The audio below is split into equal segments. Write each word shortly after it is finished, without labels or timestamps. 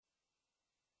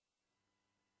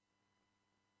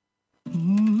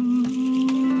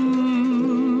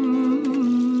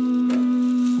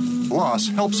loss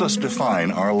helps us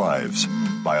define our lives.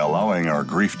 By allowing our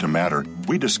grief to matter,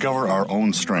 we discover our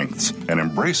own strengths and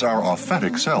embrace our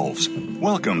authentic selves.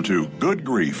 Welcome to Good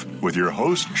Grief with your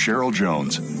host, Cheryl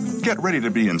Jones. Get ready to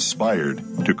be inspired,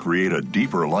 to create a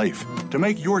deeper life, to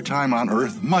make your time on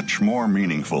Earth much more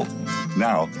meaningful.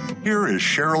 Now, here is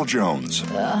Cheryl Jones.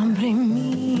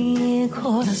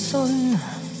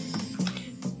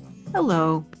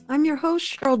 Hello, I'm your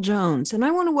host, Cheryl Jones, and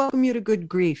I want to welcome you to Good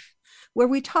Grief, where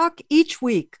we talk each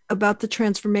week about the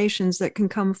transformations that can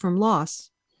come from loss.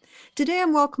 Today,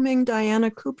 I'm welcoming Diana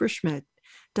Cooperschmidt.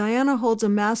 Diana holds a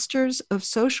Master's of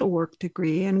Social Work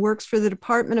degree and works for the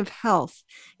Department of Health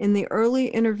in the Early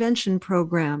Intervention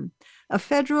Program, a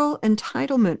federal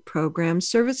entitlement program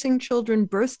servicing children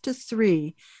birth to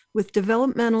 3 with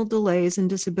developmental delays and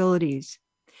disabilities.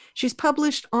 She's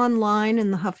published online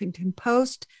in the Huffington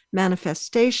Post,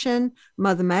 Manifestation,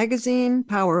 Mother Magazine,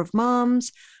 Power of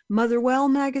Moms, Motherwell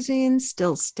Magazine,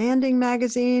 Still Standing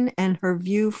Magazine, and Her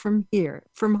View from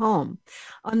Home.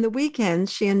 On the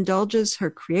weekends, she indulges her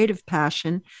creative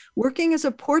passion, working as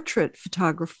a portrait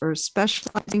photographer,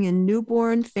 specializing in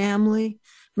newborn, family,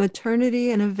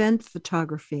 maternity, and event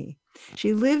photography.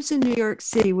 She lives in New York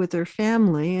City with her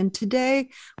family, and today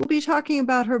we'll be talking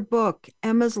about her book,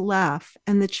 Emma's Laugh,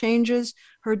 and the changes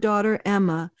her daughter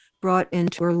Emma brought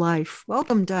into her life.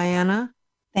 Welcome, Diana.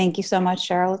 Thank you so much,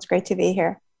 Cheryl. It's great to be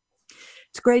here.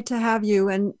 It's great to have you.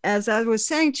 And as I was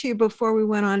saying to you before we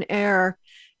went on air,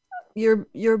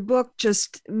 your book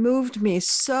just moved me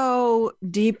so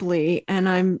deeply, and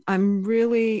I'm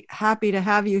really happy to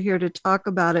have you here to talk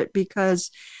about it because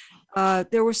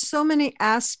there were so many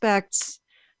aspects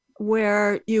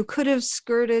where you could have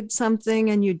skirted something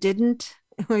and you didn't,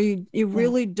 or you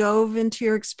really dove into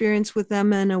your experience with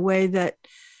Emma in a way that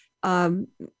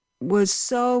was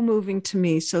so moving to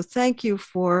me. So thank you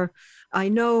I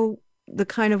know the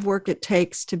kind of work it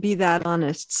takes to be that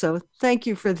honest. So thank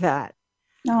you for that.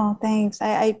 Oh, thanks.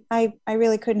 I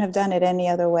really couldn't have done it any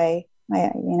other way.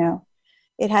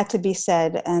 It had to be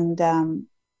said. And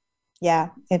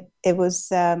it was,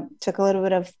 took a little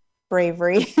bit of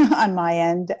bravery on my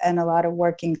end and a lot of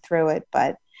working through it,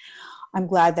 but I'm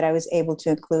glad that I was able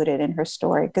to include it in her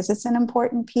story because it's an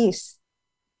important piece.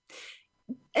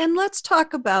 And let's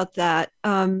talk about that.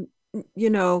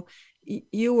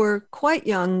 You were quite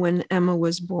young when Emma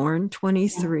was born,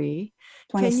 23.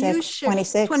 26.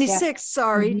 26, yeah.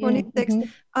 Sorry, 26.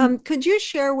 Mm-hmm. Could you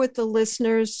share with the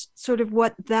listeners sort of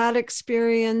what that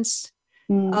experience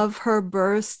of her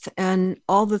birth and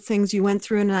all the things you went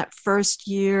through in that first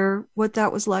year, what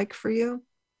that was like for you?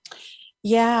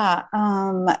 Yeah.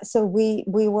 So we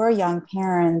were young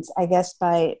parents, I guess,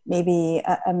 by maybe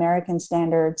American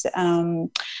standards.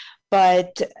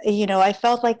 But, I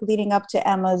felt like leading up to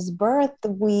Emma's birth,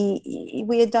 we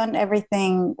had done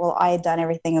everything. Well, I had done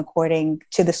everything according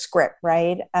to the script,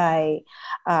 right?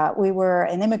 We were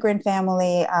an immigrant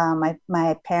family.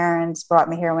 My parents brought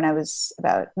me here when I was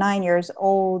about 9 years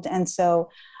old. And so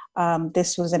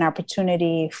this was an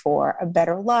opportunity for a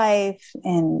better life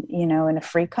in a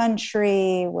free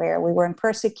country where we weren't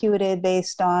persecuted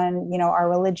based on, our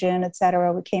religion, et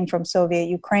cetera. We came from Soviet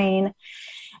Ukraine.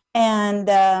 And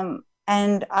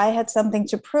I had something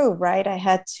to prove, right? I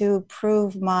had to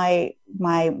prove my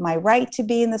right to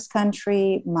be in this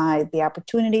country, the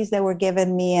opportunities that were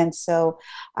given me. And so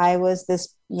I was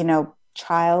this,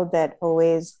 child that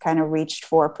always kind of reached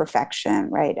for perfection,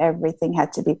 right? Everything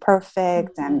had to be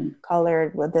perfect and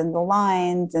colored within the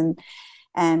lines and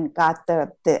got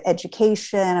the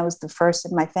education. I was the first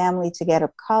in my family to get a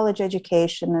college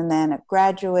education and then a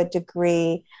graduate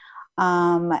degree.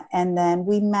 And then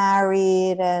we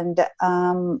married and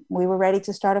we were ready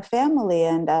to start a family.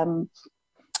 And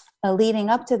leading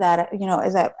up to that,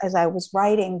 as I was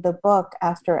writing the book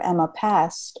after Emma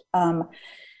passed,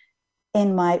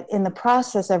 in the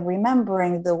process of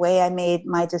remembering the way I made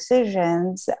my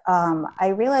decisions, I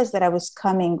realized that I was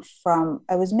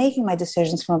making my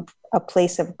decisions from a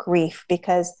place of grief,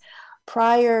 because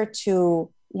prior to,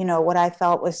 what I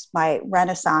felt was my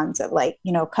renaissance of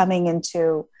coming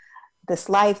into this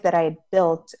life that I had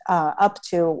built up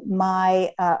to,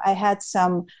 I had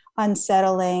some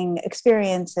unsettling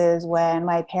experiences when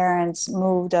my parents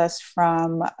moved us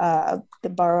from the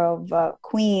borough of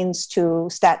Queens to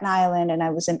Staten Island, and I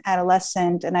was an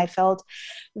adolescent, and I felt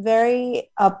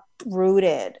very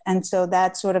uprooted. And so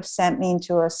that sort of sent me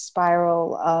into a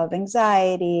spiral of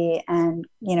anxiety and,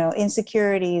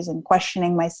 insecurities and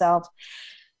questioning myself.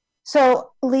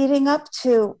 So leading up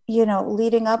to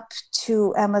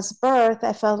Emma's birth,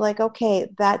 I felt like, okay,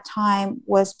 that time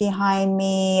was behind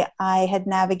me. I had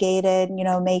navigated,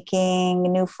 making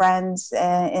new friends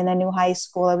in a new high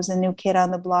school. I was a new kid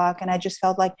on the block, and I just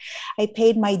felt like I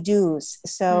paid my dues.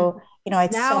 So,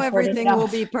 I'd now suffered everything will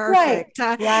enough. be perfect.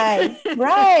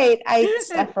 Right. I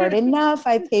suffered enough.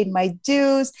 I paid my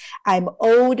dues. I'm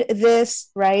owed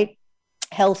this, right?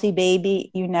 Healthy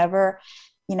baby, you never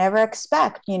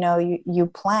expect,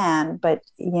 you plan, but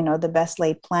the best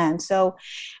laid plan. So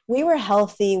we were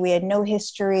healthy. We had no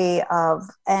history of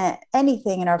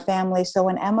anything in our family. So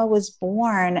when Emma was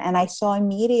born, and I saw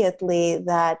immediately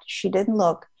that she didn't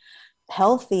look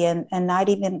healthy, and not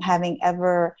even having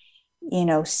ever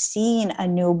seen a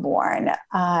newborn,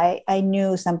 I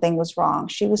knew something was wrong.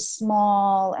 She was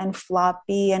small and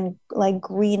floppy and like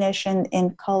greenish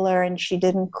in color, and she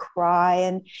didn't cry,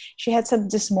 and she had some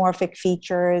dysmorphic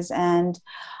features. And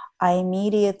I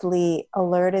immediately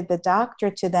alerted the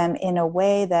doctor to them in a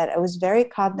way that I was very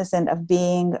cognizant of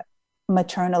being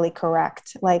maternally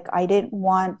correct. Like, I didn't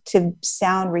want to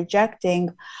sound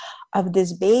rejecting of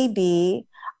this baby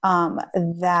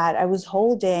that I was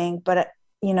holding, but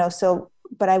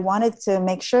I wanted to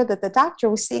make sure that the doctor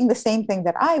was seeing the same thing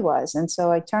that I was. And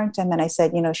so I turned to him and I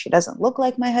said, she doesn't look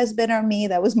like my husband or me.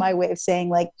 That was my way of saying,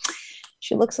 like,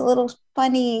 she looks a little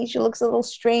funny. She looks a little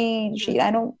strange. I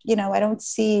don't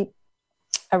see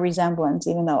a resemblance,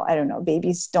 even though, I don't know,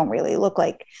 babies don't really look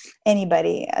like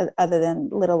anybody other than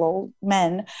little old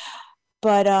men.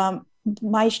 But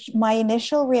my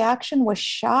initial reaction was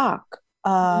shock.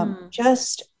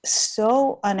 Just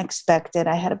so unexpected.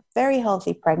 I had a very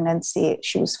healthy pregnancy.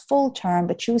 She was full term,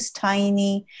 but she was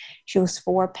tiny. She was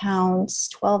 4 pounds,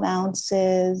 12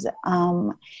 ounces.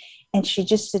 And she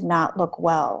just did not look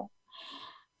well.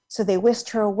 So they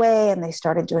whisked her away and they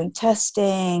started doing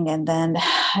testing. And then,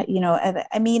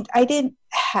 I mean, I didn't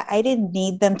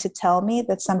need them to tell me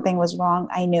that something was wrong.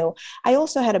 I knew. I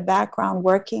also had a background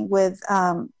working with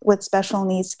special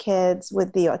needs kids,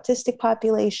 with the autistic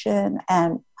population,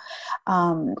 and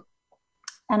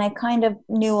I kind of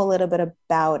knew a little bit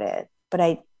about it, but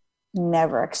I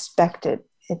never expected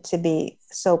it to be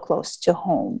so close to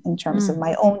home in terms of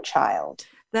my own child.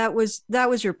 That was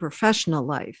your professional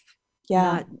life.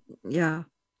 Yeah.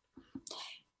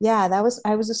 I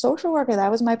was a social worker.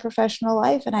 That was my professional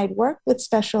life. And I'd worked with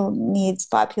special needs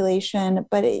population,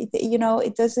 but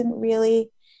it doesn't really,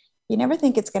 you never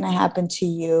think it's going to happen to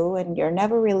you, and you're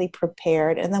never really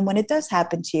prepared. And then when it does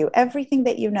happen to you, everything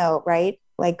that right,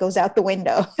 like, goes out the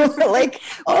window. Like,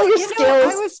 all your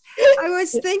skills. I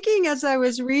was thinking as I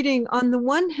was reading, on the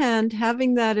one hand,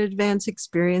 having that advanced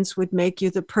experience would make you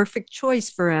the perfect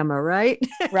choice for Emma, right?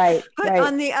 Right. But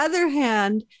on the other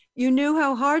hand, you knew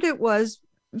how hard it was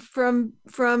from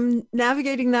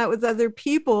navigating that with other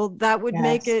people. That would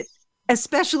make it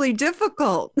especially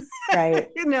difficult. Right.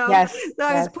 So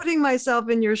I was putting myself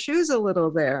in your shoes a little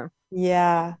there.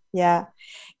 Yeah.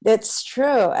 That's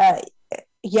true.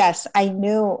 Yes, I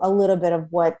knew a little bit of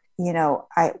what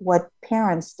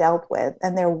parents dealt with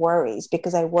and their worries,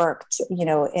 because I worked,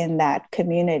 in that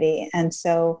community. And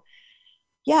so,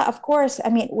 yeah, of course, I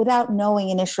mean, without knowing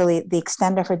initially the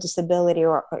extent of her disability,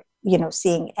 or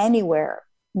seeing anywhere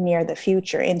near the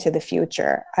future, into the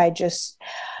future,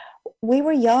 we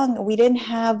were young. We didn't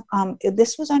have,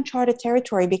 this was uncharted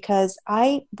territory, because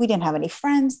we didn't have any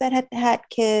friends that had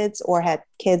kids or had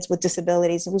kids with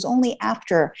disabilities. It was only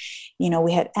after,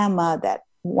 we had Emma, that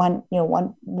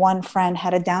one friend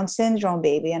had a Down syndrome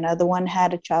baby. Another one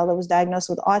had a child that was diagnosed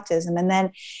with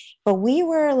autism. But we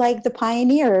were like the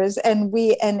pioneers, and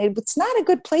it's not a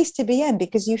good place to be in,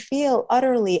 because you feel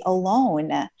utterly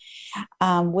alone,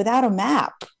 without a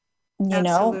map,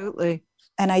 Absolutely.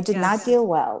 And I did not deal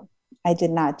well.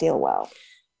 Not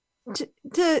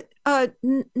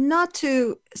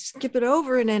to skip it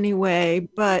over in any way,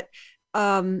 but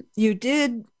you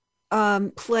did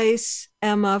place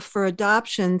Emma for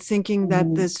adoption, thinking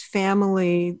that this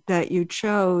family that you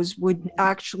chose would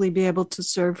actually be able to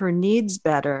serve her needs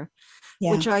better,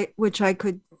 which I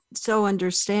could so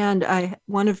understand.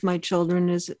 One of my children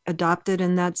is adopted,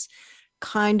 and that's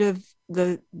kind of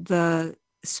the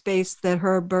space that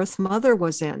her birth mother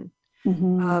was in.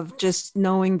 Of just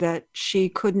knowing that she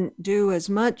couldn't do as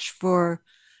much for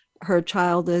her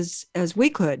child as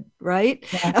we could, right?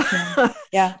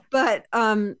 Yeah. But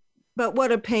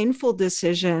what a painful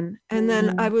decision. And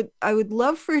then I would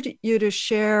love for you to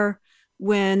share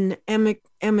when Emma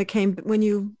came, when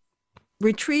you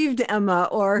retrieved Emma,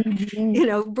 or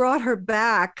brought her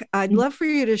back. I'd love for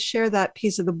you to share that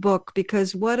piece of the book,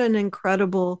 because what an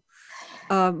incredible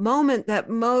a moment that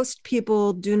most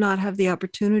people do not have the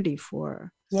opportunity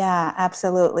for. Yeah,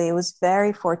 absolutely. It was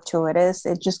very fortuitous.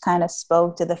 It just kind of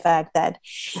spoke to the fact that,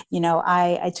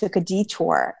 I took a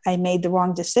detour. I made the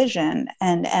wrong decision,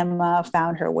 and Emma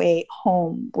found her way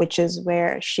home, which is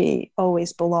where she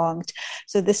always belonged.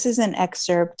 So, this is an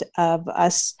excerpt of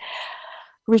us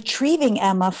retrieving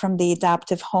Emma from the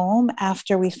adoptive home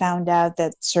after we found out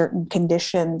that certain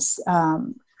conditions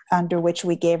under which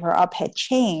we gave her up had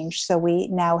changed. So, we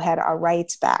now had our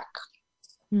rights back.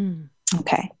 Mm.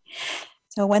 Okay.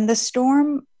 So when the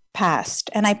storm passed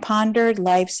and I pondered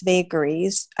life's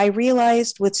vagaries, I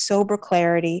realized with sober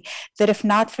clarity that if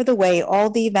not for the way all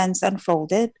the events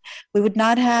unfolded, we would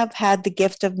not have had the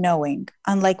gift of knowing,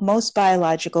 unlike most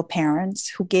biological parents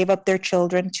who gave up their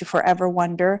children to forever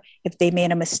wonder if they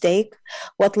made a mistake,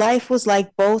 what life was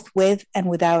like both with and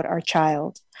without our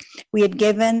child. We'd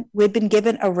been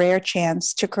given a rare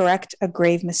chance to correct a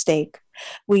grave mistake.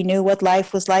 We knew what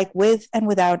life was like with and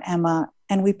without Emma,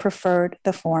 and we preferred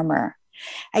the former.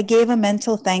 I gave a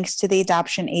mental thanks to the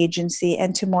adoption agency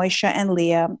and to Moisha and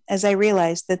Leah as I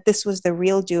realized that this was the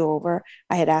real do-over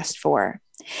I had asked for.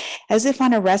 As if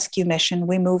on a rescue mission,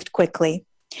 we moved quickly.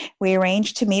 We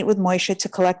arranged to meet with Moisha to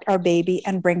collect our baby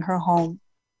and bring her home.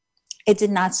 It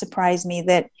did not surprise me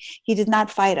that he did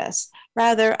not fight us.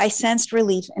 Rather, I sensed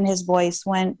relief in his voice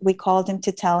when we called him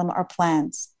to tell him our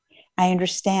plans. I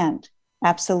understand.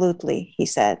 Absolutely, he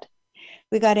said.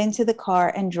 We got into the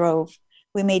car and drove.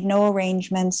 We made no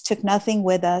arrangements, took nothing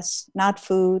with us, not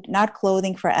food, not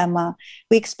clothing for Emma.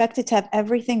 We expected to have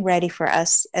everything ready for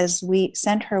us as we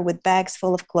sent her with bags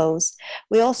full of clothes.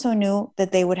 We also knew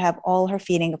that they would have all her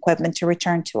feeding equipment to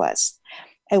return to us.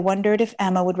 I wondered if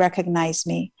Emma would recognize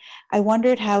me. I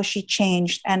wondered how she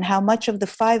changed and how much of the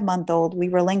 5-month-old we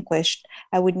relinquished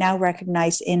I would now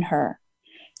recognize in her.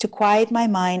 To quiet my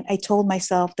mind, I told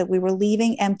myself that we were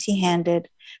leaving empty-handed,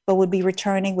 but would be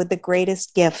returning with the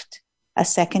greatest gift, a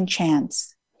second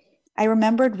chance. I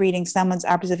remembered reading someone's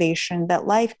observation that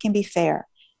life can be fair.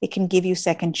 It can give you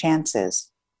second chances.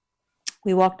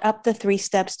 We walked up the 3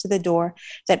 steps to the door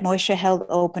that Moisha held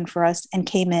open for us and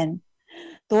came in.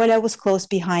 Dora was close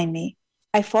behind me.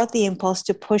 I fought the impulse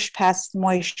to push past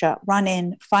Moisha, run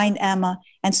in, find Emma,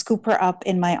 and scoop her up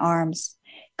in my arms.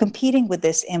 Competing with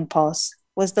this impulse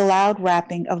was the loud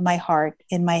rapping of my heart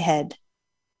in my head.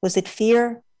 Was it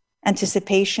fear,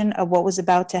 anticipation of what was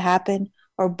about to happen,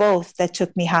 or both that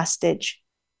took me hostage?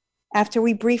 After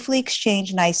we briefly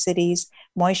exchanged niceties,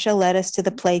 Moisha led us to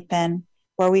the playpen,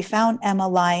 where we found Emma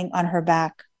lying on her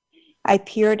back. I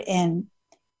peered in.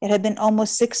 It had been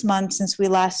almost 6 months since we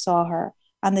last saw her,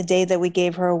 on the day that we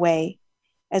gave her away.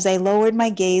 As I lowered my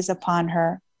gaze upon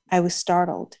her, I was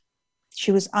startled.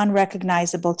 She was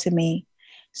unrecognizable to me,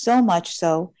 so much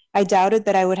so I doubted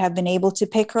that I would have been able to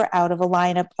pick her out of a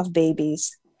lineup of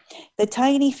babies. The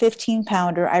tiny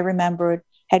 15-pounder, I remembered,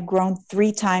 had grown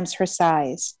 3 times her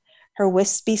size. Her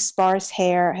wispy, sparse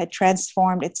hair had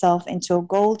transformed itself into a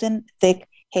golden, thick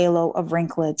halo of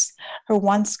wrinklets. Her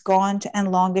once gaunt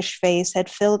and longish face had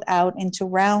filled out into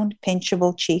round,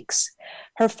 pinchable cheeks.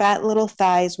 Her fat little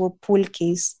thighs were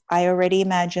pulkis. I already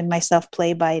imagined myself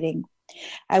play-biting.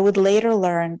 I would later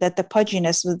learn that the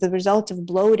pudginess was the result of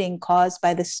bloating caused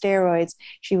by the steroids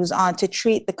she was on to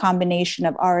treat the combination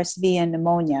of RSV and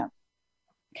pneumonia.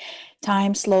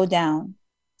 Time slowed down.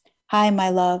 Hi, my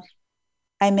love.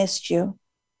 I missed you.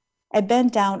 I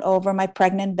bent down over my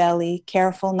pregnant belly,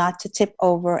 careful not to tip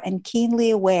over and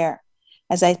keenly aware,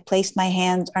 as I placed my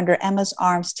hands under Emma's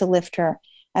arms to lift her,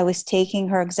 I was taking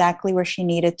her exactly where she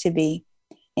needed to be,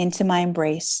 into my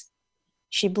embrace.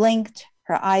 She blinked,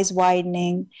 her eyes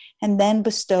widening, and then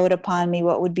bestowed upon me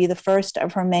what would be the first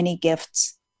of her many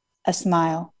gifts, a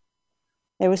smile.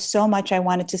 There was so much I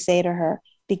wanted to say to her,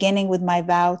 beginning with my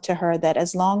vow to her that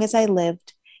as long as I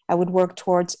lived, I would work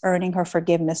towards earning her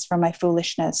forgiveness for my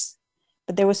foolishness.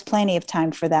 But there was plenty of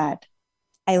time for that.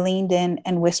 I leaned in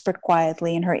and whispered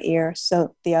quietly in her ear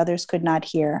so the others could not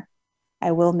hear.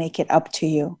 I will make it up to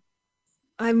you.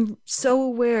 I'm so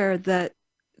aware that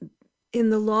in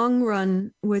the long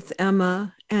run with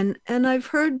Emma, and I've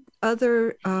heard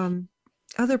other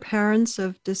parents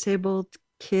of disabled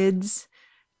kids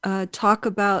talk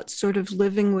about sort of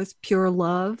living with pure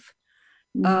love,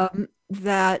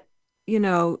 that,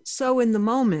 so in the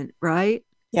moment, right?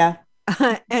 Yeah.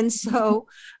 And so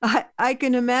I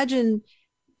can imagine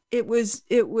it was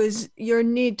your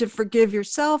need to forgive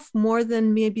yourself more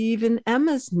than maybe even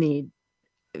Emma's need.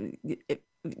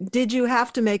 Did you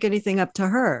have to make anything up to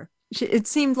her? It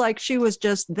seemed like she was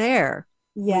just there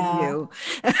with you.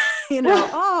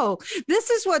 Oh, this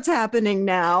is what's happening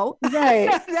now. Right.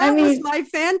 That was my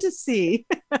fantasy.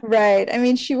 Right. I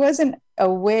mean, she wasn't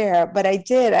aware, but I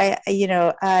did. I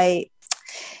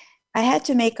had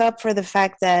to make up for the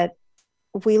fact that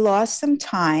we lost some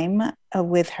time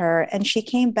with her, and she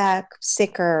came back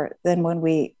sicker than when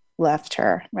we left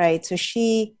her, right? So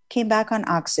she came back on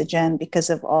oxygen because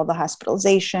of all the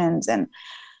hospitalizations. And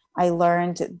I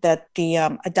learned that the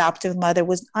adoptive mother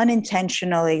was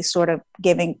unintentionally sort of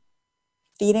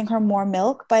feeding her more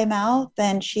milk by mouth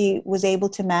than she was able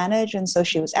to manage. And so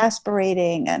she was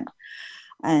aspirating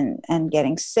and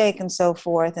getting sick and so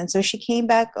forth. And so she came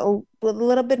back a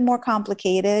little bit more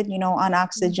complicated, on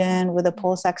oxygen with a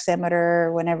pulse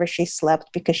oximeter whenever she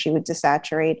slept because she would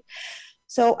desaturate.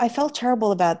 So I felt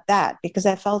terrible about that because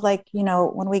I felt like,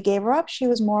 when we gave her up, she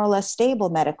was more or less stable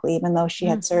medically, even though she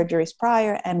had surgeries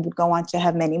prior and would go on to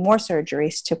have many more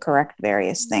surgeries to correct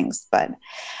various things. But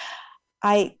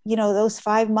those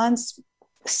 5 months,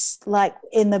 like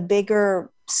in the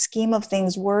bigger scheme of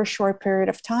things, were a short period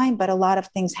of time, but a lot of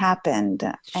things happened.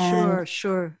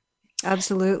 Sure.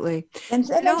 Absolutely. And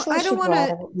I don't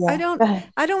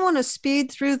want to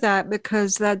speed through that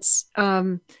because that's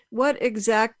what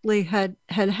exactly had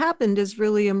happened is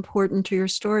really important to your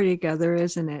story together,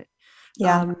 isn't it?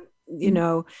 Yeah.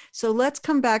 So let's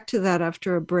come back to that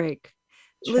after a break.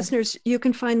 Sure. Listeners, you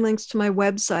can find links to my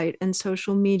website and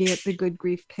social media at the Good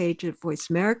Grief page at Voice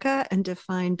America. And to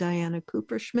find Diana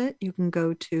Cooperschmidt, you can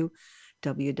go to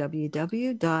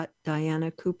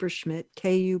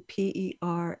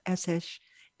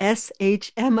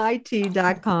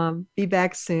www.dianaCooperschmidt.com. Be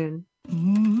back soon.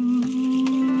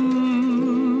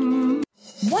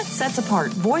 What sets apart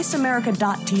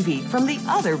VoiceAmerica.tv from the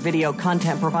other video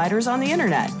content providers on the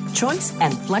internet? Choice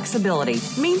and flexibility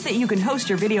means that you can host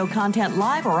your video content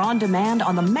live or on demand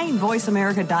on the main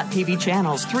VoiceAmerica.tv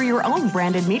channels through your own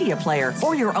branded media player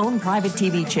or your own private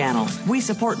TV channel. We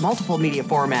support multiple media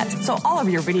formats, so all of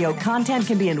your video content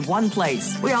can be in one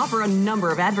place. We offer a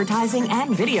number of advertising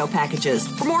and video packages.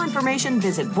 For more information,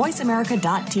 visit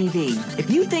VoiceAmerica.tv.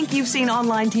 If you think you've seen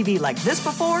online TV like this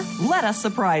before, let us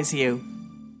surprise you.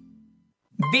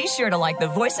 Be sure to like the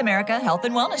Voice America Health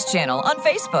and Wellness channel on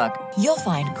Facebook. You'll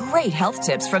find great health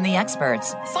tips from the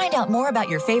experts. Find out more about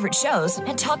your favorite shows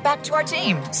and talk back to our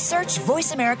team. Search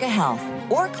Voice America Health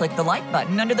or click the like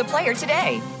button under the player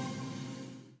today.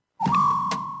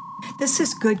 This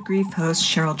is Good Grief host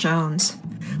Cheryl Jones.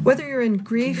 Whether you're in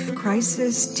grief,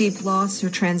 crisis, deep loss, or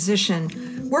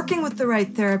transition, working with the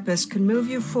right therapist can move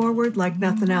you forward like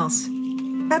nothing else.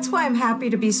 That's why I'm happy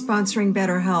to be sponsoring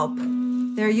BetterHelp.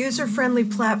 Their user-friendly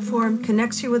platform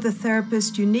connects you with a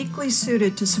therapist uniquely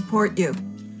suited to support you.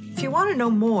 If you want to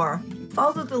know more,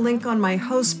 follow the link on my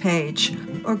host page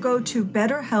or go to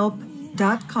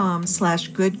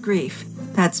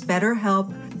betterhelp.com/goodgrief. That's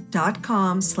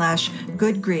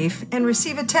betterhelp.com/goodgrief and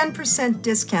receive a 10%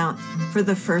 discount for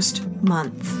the first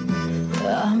month.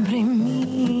 Abre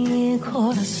mi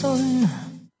corazón.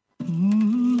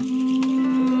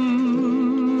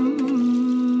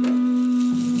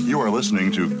 You are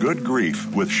listening to Good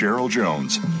Grief with Cheryl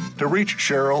Jones. To reach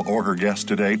Cheryl or her guest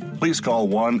today, please call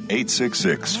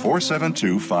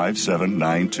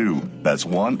 1-866-472-5792. That's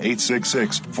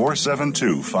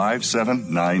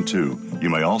 1-866-472-5792. You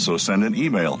may also send an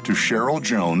email to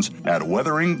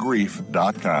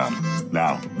CherylJones@weatheringgrief.com.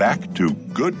 Now, back to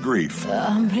Good Grief.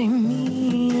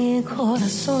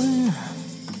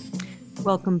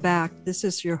 Welcome back. This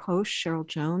is your host, Cheryl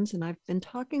Jones, and I've been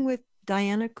talking with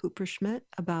Diana Cooperschmidt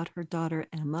about her daughter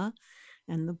Emma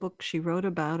and the book she wrote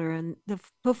about her. And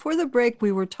before the break,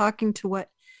 we were talking to what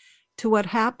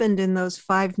happened in those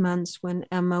 5 months when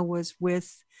Emma was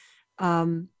with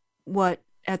what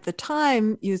at the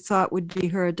time you thought would be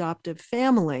her adoptive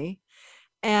family.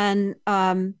 And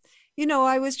I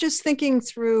was just thinking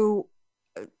through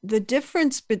the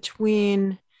difference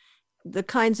between the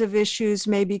kinds of issues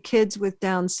maybe kids with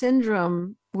Down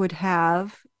syndrome would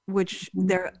have, which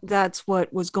that's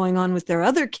what was going on with their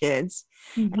other kids,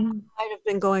 and might have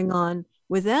been going on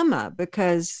with Emma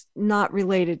because not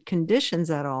related conditions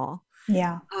at all.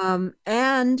 Yeah.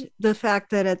 And the fact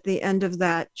that at the end of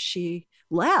that she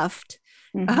left,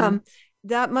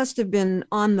 that must have been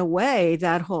on the way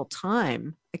that whole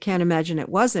time. I can't imagine it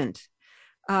wasn't.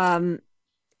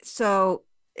 So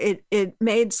it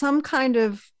made some kind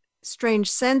of strange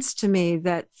sense to me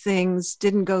that things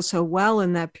didn't go so well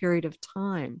in that period of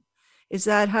time. Is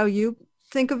that how you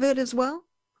think of it as well?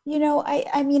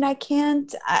 I mean, I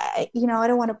can't, I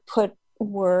don't want to put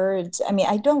words. I mean,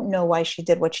 I don't know why she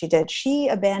did what she did. She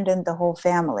abandoned the whole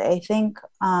family. I think,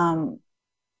 I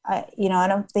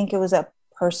don't think it was a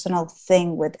personal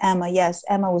thing with Emma. Yes,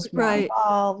 Emma was more Right.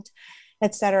 involved,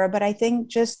 etc. But I think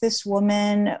just this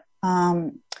woman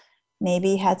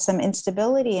maybe had some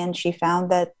instability, and she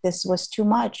found that this was too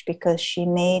much because she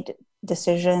made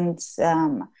decisions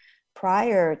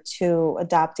prior to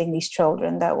adopting these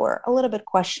children that were a little bit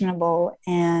questionable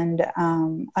and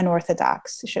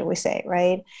unorthodox, should we say,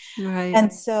 right? Right.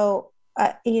 And so,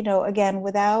 again,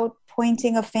 without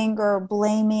pointing a finger,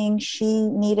 blaming, she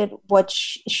needed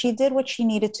she did what she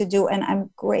needed to do. And I'm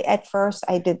great. At first,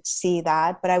 I did see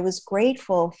that, but I was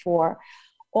grateful for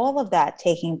all of that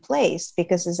taking place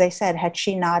because, as I said, had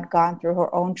she not gone through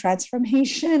her own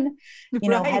transformation,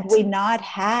 had we not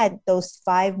had those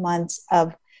 5 months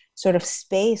of sort of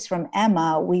space from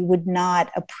Emma, we would not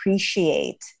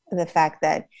appreciate the fact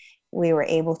that we were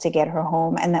able to get her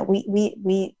home, and that we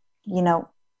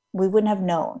wouldn't have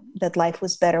known that life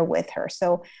was better with her.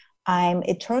 So I'm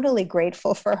eternally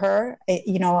grateful for her,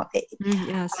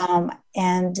 Yes.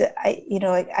 and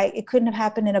it couldn't have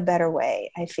happened in a better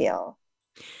way, I feel.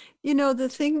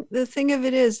 The thing of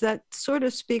it is that sort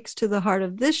of speaks to the heart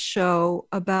of this show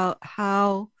about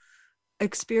how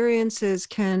experiences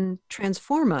can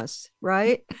transform us,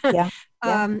 right? Yeah.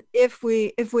 If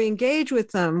we engage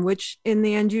with them, which in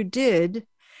the end you did,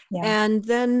 and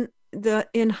then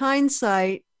in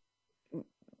hindsight,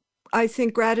 I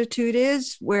think gratitude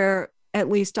is where at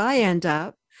least I end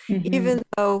up, even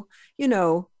though,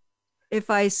 if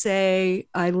I say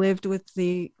I lived with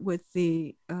the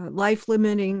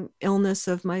life-limiting illness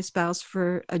of my spouse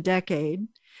for a decade,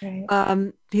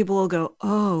 right. People will go,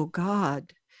 "Oh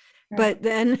God." Right. But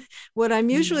then what I'm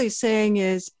usually saying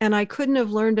is, and I couldn't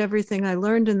have learned everything I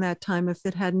learned in that time if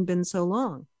it hadn't been so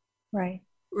long. Right.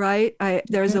 Right.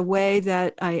 There's a way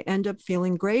that I end up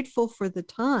feeling grateful for the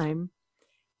time,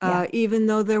 even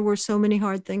though there were so many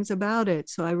hard things about it.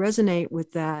 So I resonate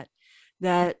with that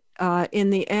in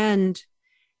the end,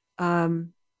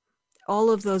 all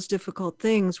of those difficult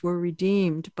things were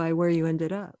redeemed by where you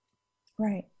ended up.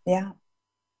 Right. Yeah.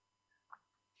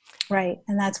 Right.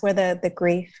 And that's where the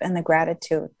grief and the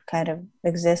gratitude kind of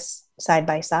exists side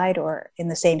by side or in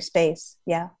the same space.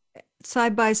 Yeah.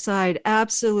 Side by side.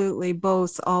 Absolutely.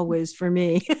 Both always for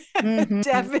me.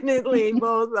 Definitely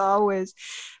both always.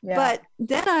 Yeah. But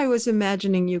then I was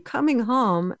imagining you coming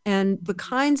home and the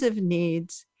kinds of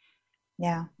needs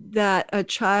that a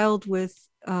child with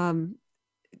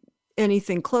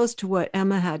anything close to what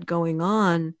Emma had going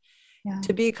on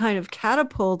to be kind of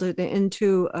catapulted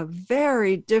into a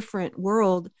very different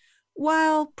world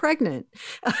while pregnant.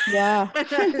 Yeah.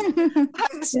 I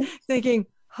was thinking,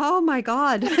 oh my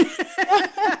God.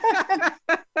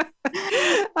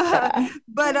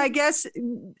 But I guess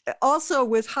also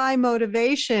with high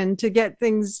motivation to get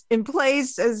things in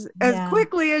place as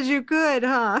quickly as you could,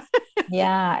 huh?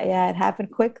 Yeah, it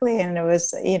happened quickly. And it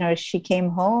was, she came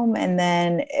home and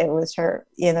then it was her,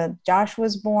 Josh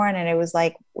was born and it was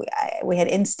like, we had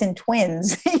instant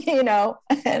twins,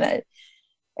 and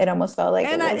it almost felt like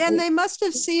and they must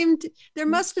have seemed, there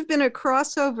must have been a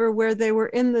crossover where they were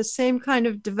in the same kind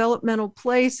of developmental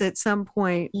place at some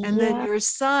point, and then your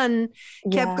son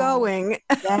kept going.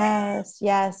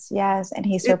 Yes, and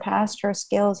he surpassed her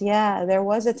skills. There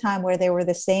was a time where they were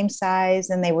the same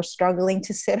size and they were struggling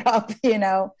to sit up,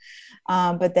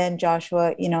 but then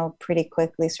Joshua pretty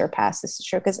quickly surpassed this,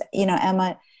 because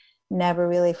Emma never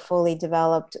really fully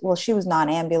developed. Well, she was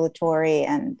non-ambulatory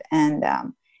and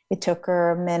it took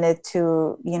her a minute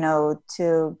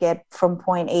to get from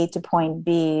point A to point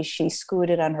B. She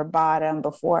scooted on her bottom.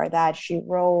 Before that, she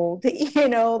rolled,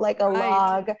 like a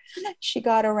log. She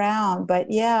got around.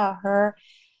 But her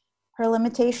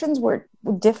limitations were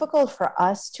difficult for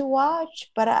us to watch.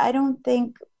 But I don't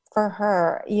think for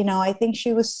her, I think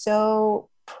she was so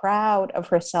proud of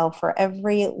herself for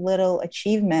every little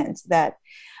achievement that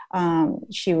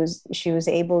she was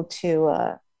able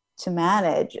to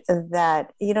manage,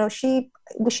 that she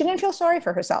didn't feel sorry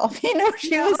for herself.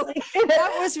 She was like,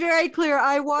 that was very clear.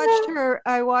 I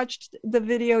watched the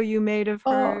video you made of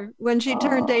her when she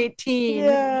turned 18,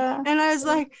 and I was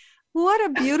like, what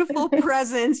a beautiful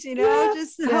presence,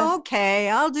 okay,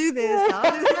 I'll do this.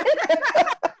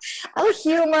 I'll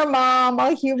humor mom.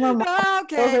 Okay, go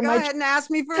ahead and ask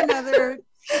me for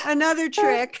another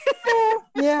trick.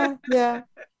 Yeah.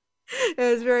 It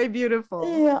was very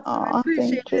beautiful. Yeah, I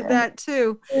appreciated that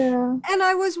too. Yeah. And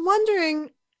I was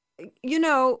wondering,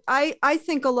 I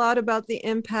think a lot about the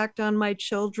impact on my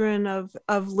children of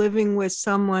living with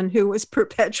someone who was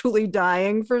perpetually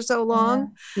dying for so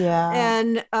long. Yeah.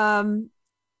 And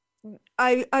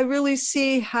I really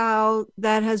see how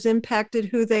that has impacted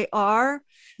who they are.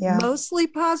 Yeah. mostly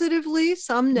positively,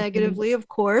 some negatively, of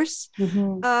course.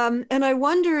 And I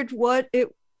wondered what it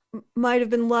might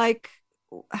have been like,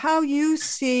 how you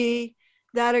see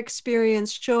that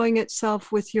experience showing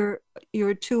itself with your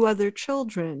two other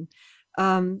children,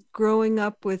 growing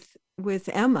up with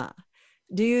Emma.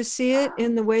 Do you see it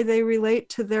in the way they relate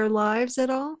to their lives at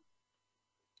all?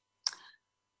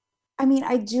 I mean,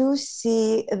 I do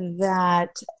see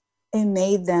that it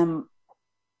made them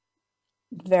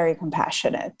very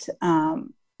compassionate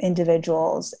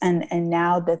individuals, and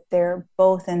now that they're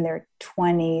both in their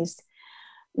 20s,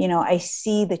 you know, I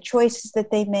see the choices that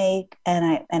they make,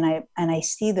 and I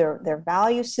see their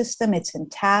value system. It's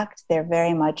intact. They're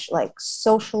very much like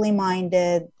socially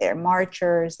minded. They're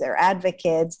marchers. They're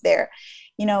advocates. They're,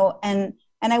 you know, and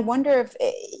I wonder if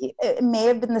it may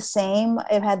have been the same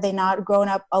if had they not grown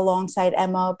up alongside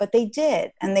Emma, but they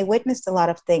did, and they witnessed a lot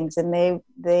of things, and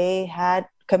they had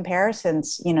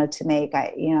comparisons, you know, to make.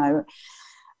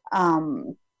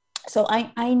 So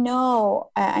I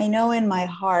know in my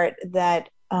heart that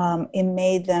it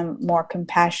made them more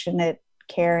compassionate,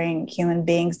 caring human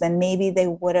beings than maybe they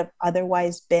would have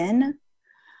otherwise been.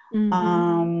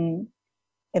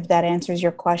 If that answers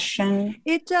your question.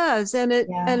 It does. And it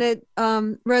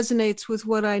resonates with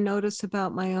what I notice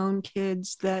about my own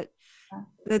kids, that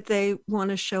they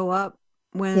want to show up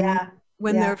when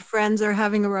their friends are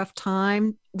having a rough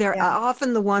time. They're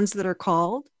often the ones that are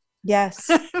called. Yes.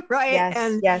 Right.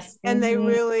 Yes. And they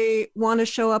really want to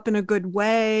show up in a good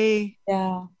way.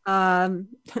 Yeah.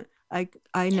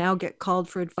 I now get called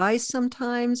for advice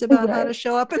sometimes about how to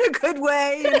show up in a good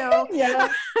way, you know.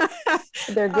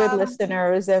 They're good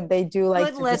listeners, and they do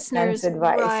like to dispense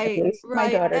advice. Right, at least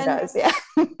my daughter does. Yeah.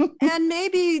 And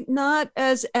maybe not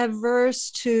as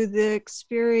averse to the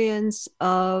experience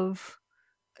of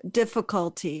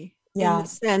difficulty, in the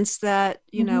sense that,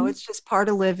 you know, it's just part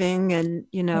of living, and,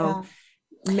 you know,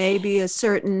 maybe a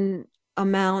certain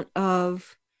amount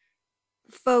of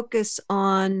focus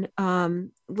on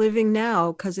living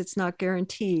now, because it's not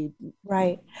guaranteed.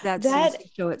 Right. That seems to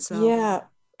show itself. Yeah.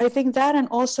 I think that, and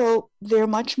also they're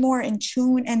much more in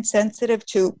tune and sensitive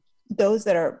to those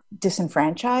that are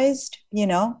disenfranchised, you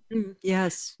know?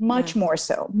 Yes. Much more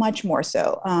so.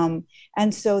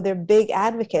 And so they're big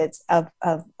advocates of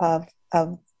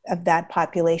that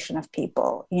population of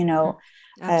people, you know.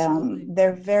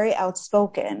 They're very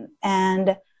outspoken,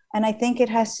 and I think it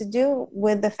has to do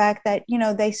with the fact that, you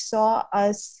know, they saw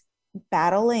us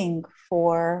battling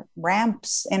for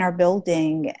ramps in our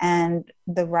building and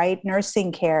the right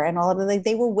nursing care and all of that.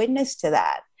 They were witness to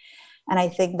that. And I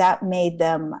think that made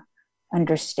them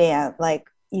understand, like,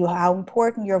 how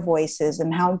important your voice is,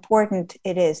 and how important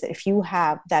it is that if you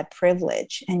have that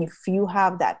privilege, and if you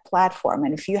have that platform,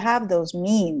 and if you have those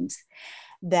means,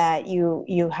 that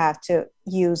you have to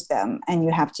use them, and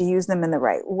you have to use them in the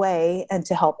right way and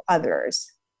to help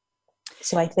others.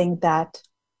 So I think that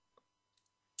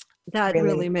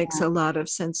really makes a lot of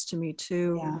sense to me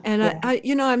too. And I,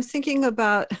 you know, I'm thinking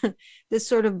about this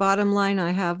sort of bottom line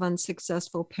I have on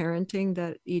successful parenting,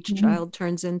 that each child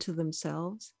turns into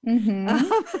themselves.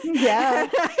 Yeah.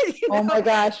 Oh my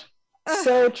gosh.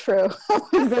 So true.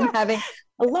 We've been having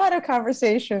a lot of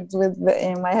conversations with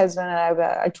my husband, and I have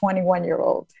a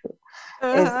 21-year-old who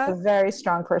is a very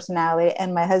strong personality,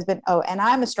 and my husband, and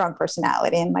I'm a strong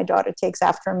personality, and my daughter takes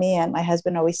after me, and my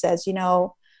husband always says, you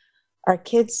know, our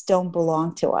kids don't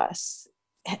belong to us.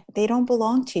 They don't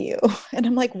belong to you. And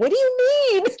I'm like, what do you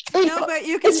mean? No, but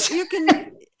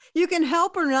you can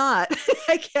help or not,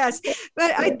 I guess.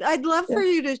 But I'd love for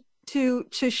you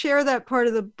to share that part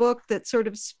of the book that sort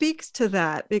of speaks to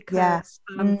that, because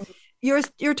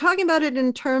you're talking about it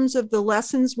in terms of the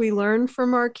lessons we learn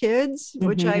from our kids,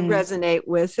 which I resonate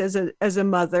with as a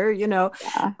mother, you know.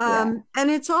 And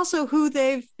it's also who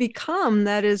they've become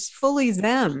that is fully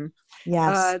them.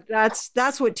 Yes.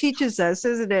 That's what teaches us,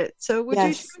 isn't it? So would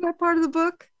you share that part of the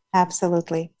book?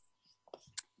 Absolutely.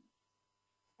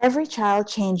 Every child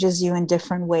changes you in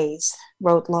different ways,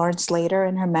 wrote Lauren Slater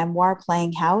in her memoir,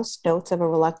 Playing House, Notes of a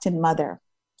Reluctant Mother.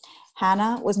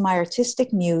 Hannah was my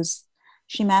artistic muse.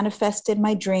 She manifested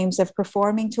my dreams of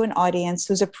performing to an audience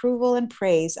whose approval and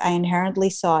praise I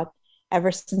inherently sought,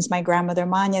 ever since my grandmother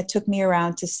Manya took me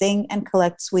around to sing and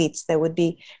collect sweets that would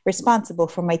be responsible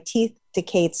for my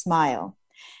teeth-decayed smile.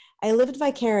 I lived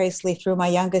vicariously through my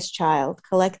youngest child,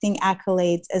 collecting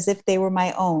accolades as if they were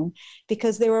my own,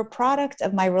 because they were a product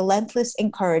of my relentless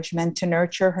encouragement to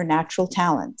nurture her natural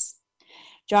talents.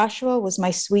 Joshua was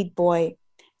my sweet boy,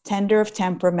 tender of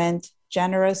temperament,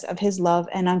 generous of his love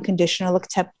and unconditional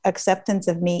acceptance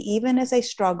of me, even as I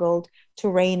struggled to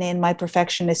rein in my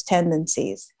perfectionist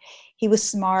tendencies. He was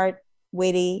smart,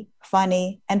 witty,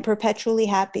 funny, and perpetually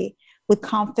happy, with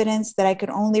confidence that I could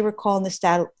only recall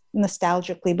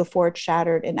nostalgically before it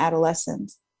shattered in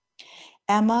adolescence.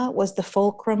 Emma was the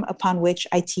fulcrum upon which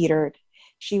I teetered.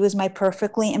 She was my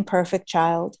perfectly imperfect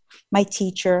child, my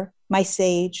teacher, my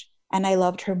sage, and I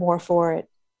loved her more for it.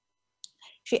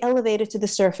 She elevated to the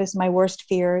surface my worst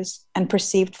fears and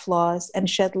perceived flaws and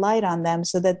shed light on them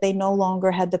so that they no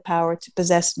longer had the power to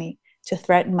possess me, to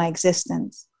threaten my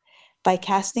existence. By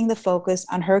casting the focus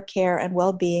on her care and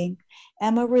well-being,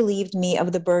 Emma relieved me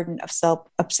of the burden of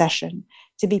self-obsession,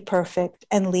 to be perfect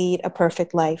and lead a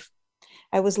perfect life.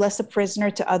 I was less a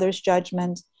prisoner to others'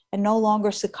 judgment and no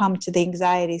longer succumbed to the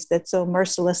anxieties that so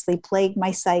mercilessly plagued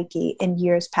my psyche in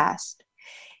years past.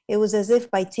 It was as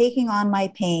if by taking on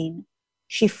my pain,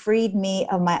 she freed me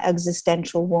of my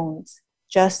existential wounds,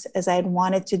 just as I had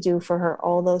wanted to do for her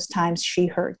all those times she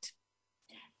hurt.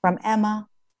 From Emma,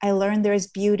 I learned there is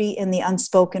beauty in the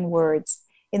unspoken words,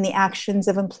 in the actions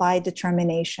of implied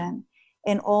determination,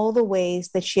 in all the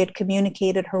ways that she had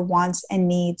communicated her wants and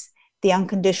needs, the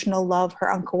unconditional love her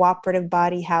uncooperative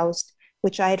body housed,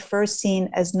 which I had first seen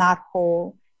as not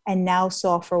whole and now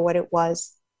saw for what it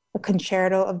was, a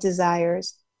concerto of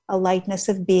desires, a lightness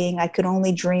of being I could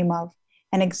only dream of,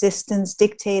 an existence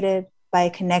dictated by a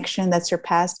connection that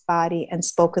surpassed body and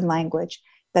spoken language,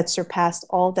 that surpassed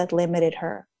all that limited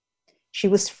her. She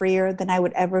was freer than I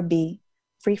would ever be,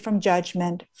 free from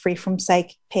judgment, free from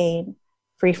psychic pain,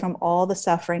 free from all the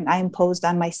suffering I imposed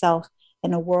on myself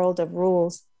in a world of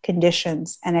rules,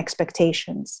 conditions, and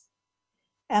expectations.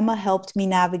 Emma helped me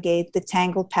navigate the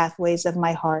tangled pathways of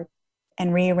my heart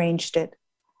and rearranged it.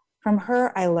 From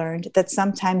her, I learned that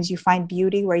sometimes you find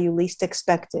beauty where you least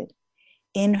expect it.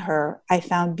 In her, I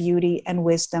found beauty and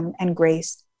wisdom and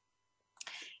grace.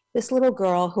 This little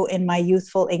girl, who in my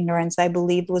youthful ignorance I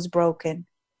believed was broken,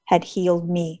 had healed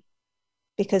me,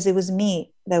 because it was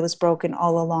me that was broken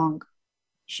all along.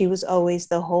 She was always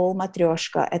the whole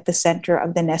matryoshka at the center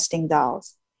of the nesting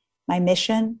dolls. My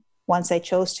mission, once I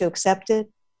chose to accept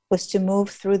it, was to move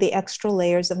through the extra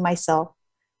layers of myself,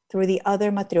 through the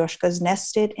other matryoshkas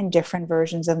nested in different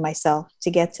versions of myself, to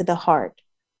get to the heart,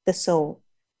 the soul,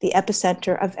 the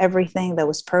epicenter of everything that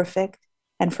was perfect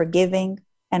and forgiving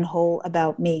and whole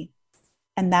about me.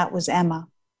 And that was Emma.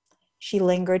 She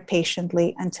lingered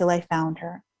patiently until I found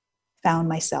her, found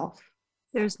myself.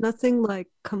 There's nothing like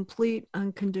complete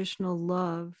unconditional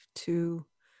love to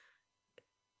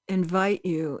invite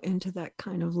you into that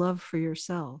kind of love for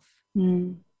yourself.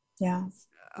 Yeah.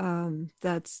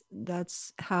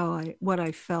 That's how what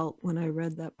I felt when I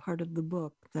read that part of the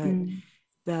book,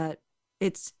 that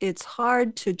it's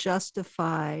hard to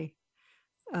justify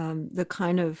the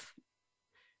kind of,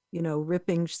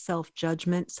 ripping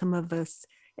self-judgment some of us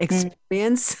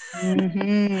experience in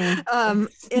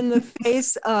the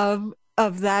face of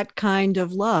that kind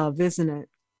of love, isn't it?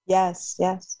 Yes.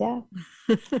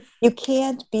 You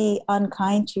can't be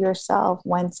unkind to yourself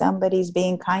when somebody's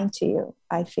being kind to you.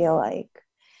 I feel like,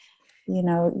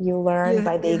 you learn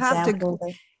by the example.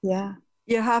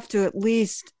 You have to at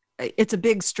least, it's a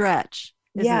big stretch.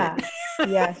 Yeah. It?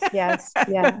 Yes.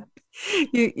 Yeah.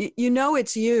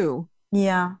 It's you.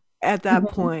 Yeah. At that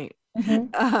point.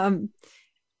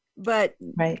 But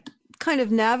right. Kind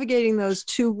of navigating those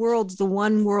two worlds, the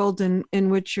one world in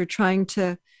which you're trying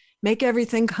to make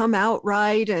everything come out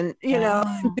right and,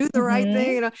 do the right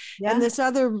thing, and this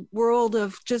other world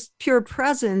of just pure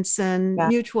presence and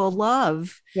mutual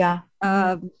love. Yeah.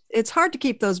 It's hard to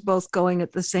keep those both going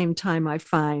at the same time, I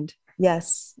find.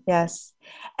 Yes.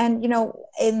 And,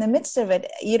 in the midst of it,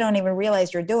 you don't even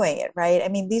realize you're doing it, right? I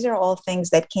mean, these are all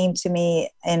things that came to me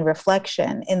in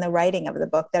reflection in the writing of the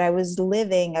book, that I was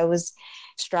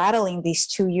straddling these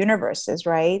two universes,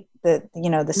 right? The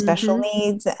special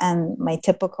needs and my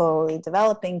typical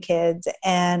developing kids.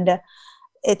 And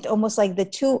it almost like the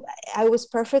two, I was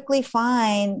perfectly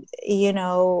fine,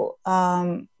 living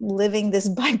this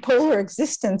bipolar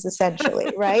existence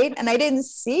essentially, right? And I didn't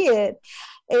see it.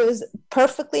 It was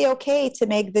perfectly okay to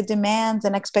make the demands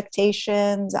and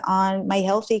expectations on my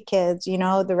healthy kids,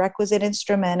 the requisite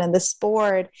instrument and the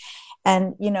sport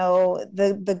and,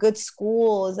 the good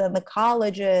schools and the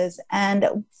colleges.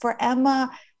 And for Emma,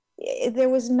 there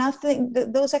was nothing,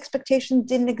 those expectations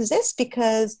didn't exist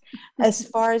because as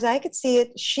far as I could see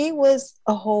it, she was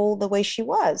a whole the way she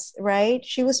was, right?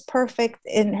 She was perfect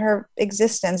in her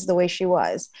existence the way she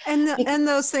was. And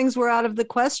those things were out of the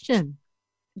question.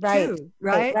 Right.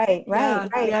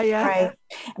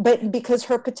 But because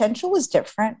her potential was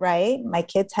different, right? My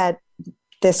kids had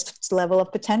this level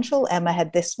of potential. Emma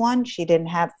had this one. She didn't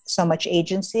have so much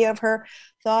agency of her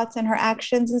thoughts and her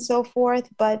actions and so forth.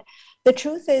 But the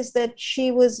truth is that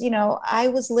she was, I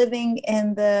was living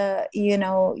in the,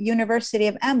 University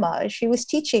of Emma. She was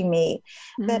teaching me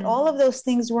that all of those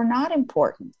things were not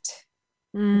important.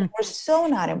 They were so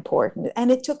not important.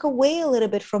 And it took away a little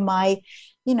bit from my,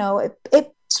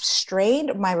 it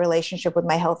strained my relationship with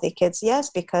my healthy kids. Yes,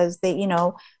 because they,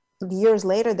 years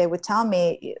later, they would tell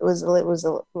me it was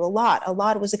a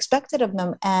lot was expected of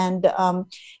them. And,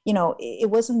 it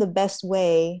wasn't the best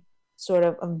way sort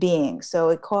of being. So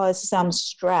it caused some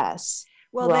stress.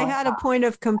 Well, they had a point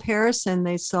of comparison.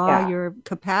 They saw your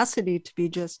capacity to be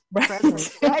just present.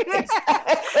 Right?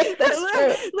 Exactly.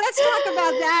 Let's talk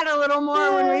about that a little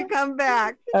more when we come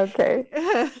back. Okay.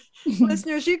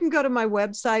 Listeners, you can go to my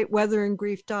website,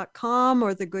 weatheringgrief.com,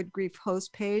 or the Good Grief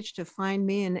host page to find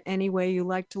me in any way you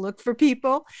like to look for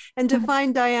people. And to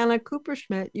find Diana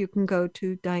Cooperschmidt, you can go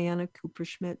to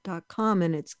dianacooperschmidt.com,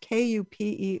 and it's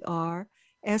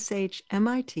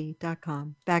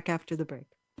KUPERSHMIT.com. Back after the break.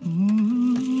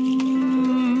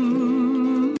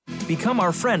 Become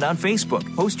our friend on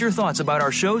Facebook. Post your thoughts about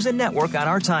our shows and network on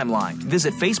our timeline.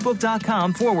 Visit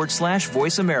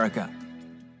facebook.com/Voice America.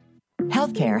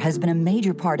 Healthcare has been a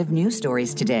major part of news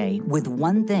stories today, with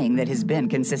one thing that has been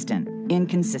consistent: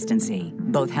 inconsistency.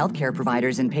 Both healthcare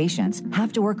providers and patients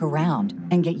have to work around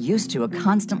and get used to a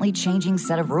constantly changing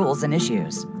set of rules and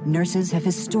issues. Nurses have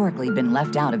historically been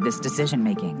left out of this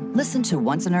decision-making. Listen to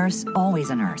Once a Nurse,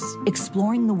 Always a Nurse,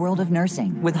 exploring the world of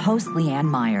nursing with host Leanne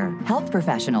Meyer. Health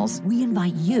professionals, we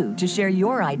invite you to share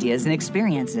your ideas and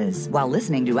experiences while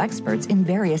listening to experts in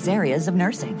various areas of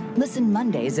nursing. Listen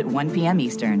Mondays at 1 p.m.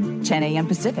 Eastern, 10 a.m.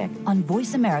 Pacific on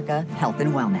Voice America Health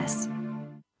and Wellness.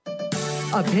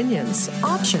 Opinions,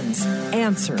 options,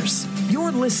 answers.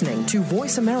 You're listening to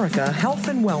Voice America Health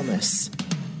and Wellness.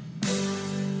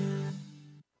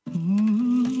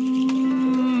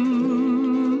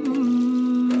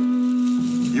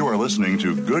 You are listening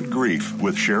to Good Grief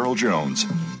with Cheryl Jones.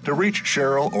 To reach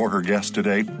Cheryl or her guest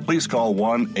today, please call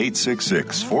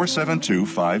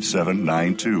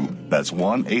 1-866-472-5792. That's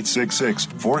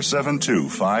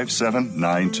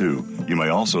 1-866-472-5792. You may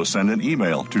also send an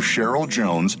email to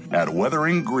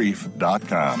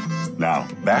CherylJones@weatheringgrief.com. Now,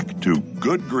 back to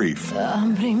Good Grief.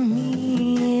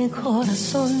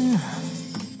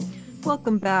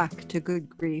 Welcome back to Good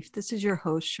Grief. This is your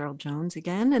host, Cheryl Jones,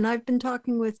 again, and I've been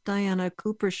talking with Diana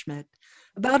Cooperschmidt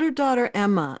about her daughter,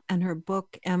 Emma, and her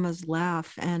book, Emma's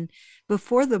Laugh. And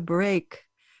before the break,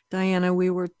 Diana,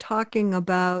 we were talking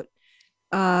about,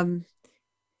 I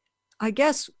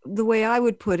guess the way I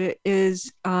would put it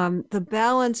is the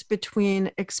balance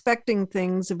between expecting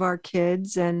things of our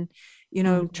kids and,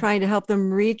 trying to help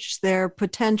them reach their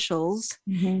potentials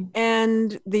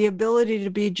and the ability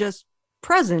to be just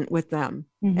present with them.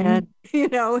 And,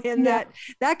 in that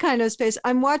kind of space.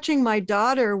 I'm watching my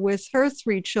daughter with her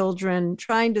 3 children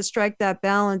trying to strike that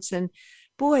balance. And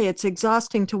boy, it's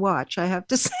exhausting to watch, I have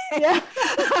to say. Yeah.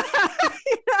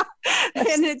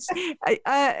 And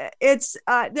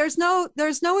there's no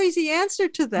easy answer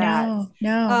to that.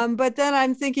 No. But then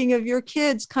I'm thinking of your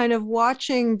kids kind of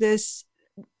watching this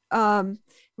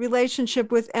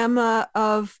relationship with Emma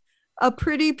of a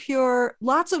pretty pure,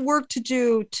 lots of work to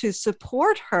do to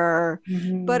support her,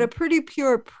 but a pretty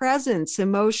pure presence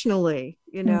emotionally,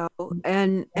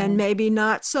 and maybe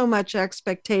not so much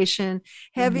expectation,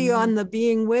 heavy on the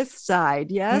being with side.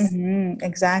 Yes.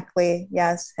 Exactly.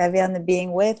 Yes. Heavy on the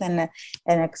being with and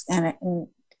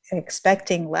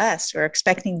expecting less, or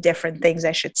expecting different things,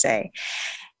 I should say.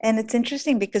 And it's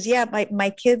interesting because, my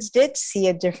kids did see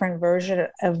a different version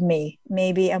of me,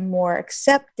 maybe a more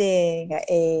accepting,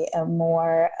 a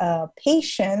more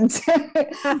patient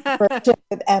version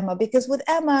with Emma. Because with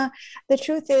Emma, the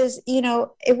truth is,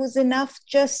 it was enough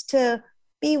just to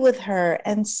be with her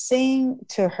and sing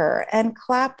to her and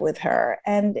clap with her.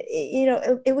 And,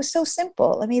 it was so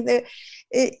simple. I mean,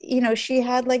 she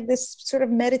had like this sort of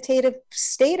meditative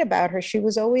state about her. She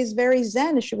was always very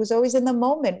zen. She was always in the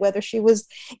moment, whether she was,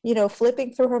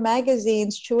 flipping through her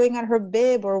magazines, chewing on her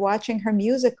bib, or watching her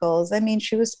musicals. I mean,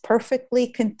 she was perfectly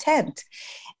content.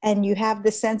 And you have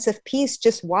the sense of peace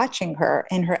just watching her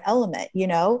in her element,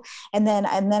 and then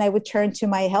I would turn to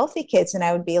my healthy kids and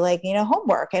I would be like,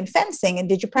 homework and fencing. And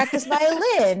did you practice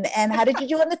violin? And how did you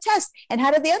do on the test? And how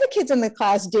did the other kids in the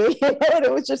class do? And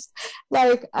it was just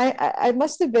like, I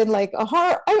must have been like a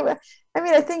horror. I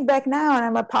mean, I think back now and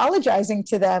I'm apologizing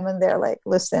to them and they're like,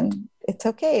 listen, it's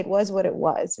okay. It was what it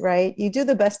was, right? You do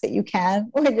the best that you can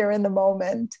when you're in the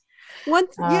moment. One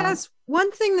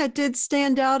thing that did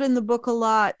stand out in the book a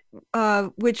lot,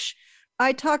 which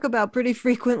I talk about pretty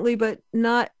frequently, but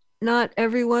not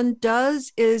everyone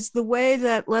does, is the way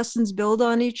that lessons build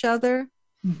on each other.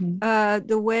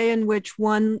 the way in which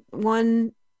one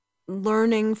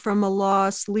learning from a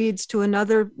loss leads to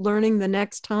another learning the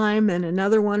next time, and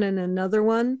another one and another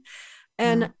one.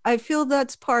 And I feel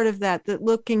that's part of that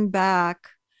looking back,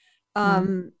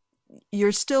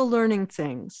 you're still learning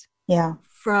things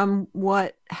from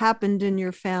what happened in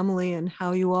your family and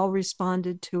how you all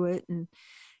responded to it. And,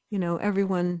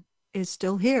 everyone is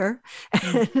still here,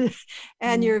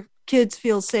 and your kids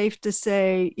feel safe to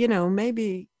say,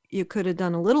 maybe you could have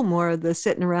done a little more of the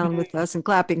sitting around with us and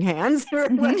clapping hands or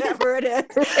whatever it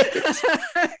is.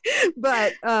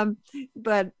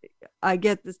 But I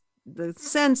get the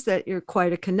sense that you're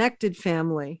quite a connected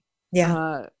family.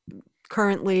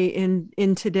 Currently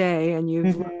in today, and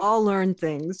you've all learned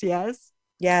things.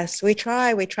 Yes, we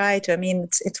try to. I mean,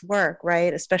 it's work,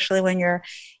 right? Especially when you're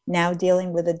now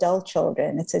dealing with adult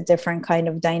children. It's a different kind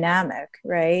of dynamic,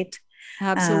 right?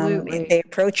 Absolutely. They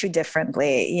approach you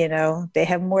differently, they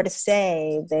have more to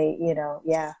say.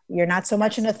 You're not so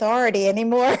much an authority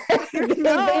anymore.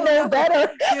 They know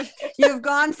better. You've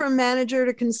gone from manager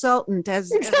to consultant,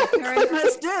 as a parent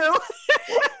must do.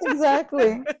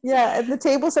 Exactly. Yeah. And the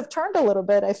tables have turned a little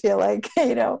bit, I feel like,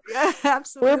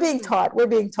 Absolutely. We're being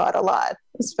taught a lot,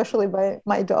 especially by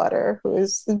my daughter, who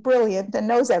is brilliant and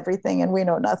knows everything, and we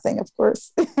know nothing, of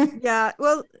course. Yeah.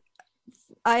 Well,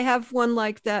 I have one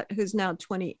like that who's now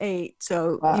 28.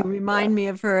 So you remind me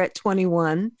of her at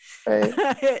 21. Right.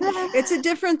 It's a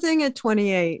different thing at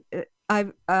 28.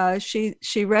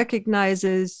 She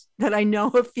recognizes that I know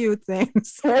a few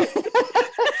things. Right.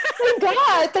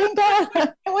 Thank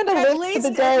God. I want to live for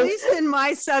the day. At least in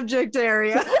my subject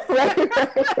area. right.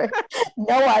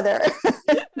 No other.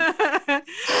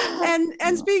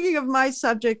 And speaking of my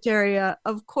subject area,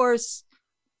 of course,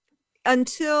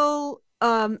 until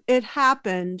it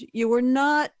happened, you were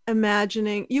not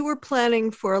imagining, you were planning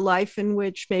for a life in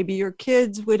which maybe your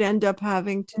kids would end up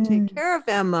having to take care of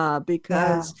Emma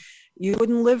because you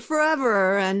wouldn't live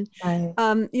forever. And,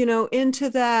 into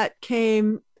that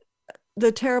came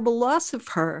the terrible loss of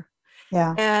her.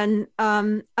 Yeah. And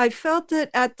I felt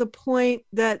that at the point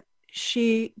that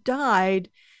she died,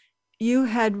 you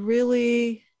had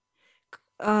really...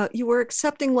 you were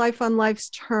accepting life on life's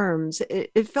terms.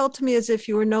 It felt to me as if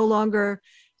you were no longer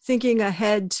thinking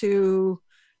ahead to,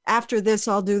 after this,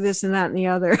 I'll do this and that and the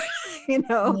other,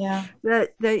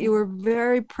 that you were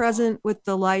very present with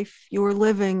the life you were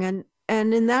living.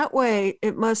 And in that way,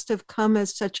 it must have come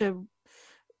as such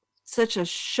a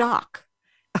shock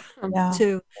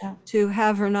to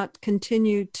have her not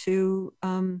continue to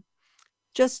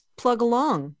just plug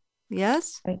along.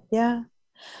 Yes? Yeah.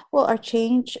 Well, our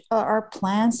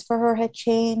plans for her had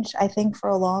changed, I think, for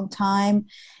a long time.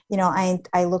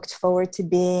 I looked forward to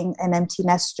being an empty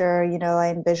nester. I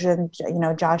envisioned,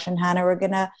 Josh and Hannah were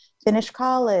going to finish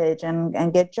college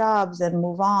and get jobs and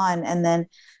move on. And then,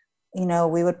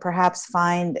 we would perhaps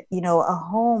find, a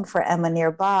home for Emma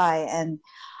nearby.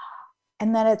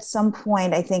 And then at some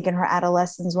point, I think in her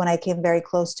adolescence, when I came very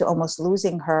close to almost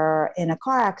losing her in a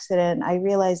car accident, I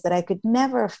realized that I could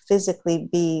never physically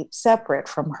be separate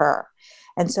from her.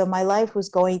 And so my life was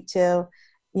going to,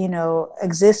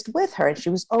 exist with her. And she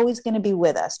was always going to be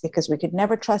with us because we could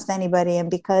never trust anybody.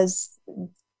 And because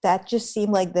that just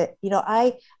seemed like that,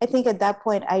 I think at that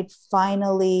point, I'd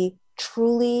finally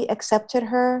truly accepted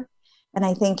her. And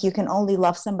I think you can only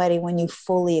love somebody when you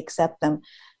fully accept them.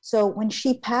 So when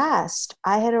she passed,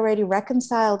 I had already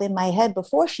reconciled in my head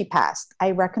before she passed.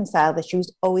 I reconciled that she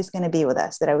was always going to be with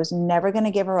us, that I was never going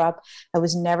to give her up. I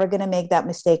was never going to make that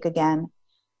mistake again.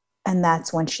 And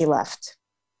that's when she left.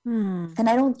 And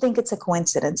I don't think it's a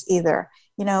coincidence either.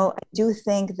 I do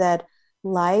think that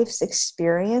life's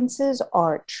experiences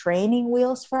are training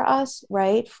wheels for us,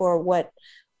 right? For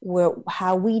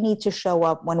how we need to show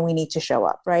up when we need to show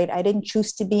up, right? I didn't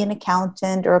choose to be an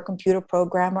accountant or a computer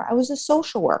programmer. I was a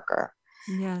social worker,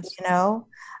 yes.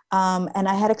 And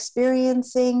I had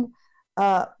experiencing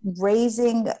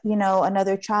raising,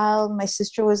 another child. My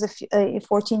sister was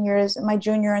 14 years my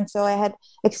junior. And so I had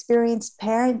experienced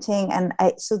parenting. And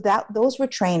those were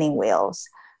training wheels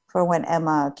for when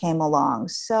Emma came along.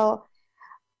 So,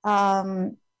 I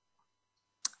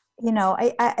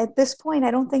at this point,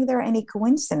 I don't think there are any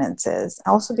coincidences.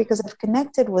 Also because I've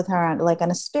connected with her like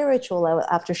on a spiritual level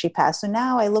after she passed. So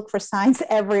now I look for signs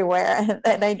everywhere,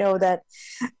 and I know that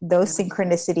those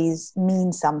synchronicities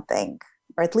mean something,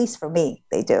 or at least for me,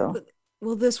 they do.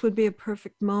 Well, this would be a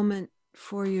perfect moment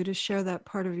for you to share that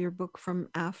part of your book from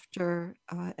after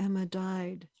Emma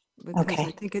died, because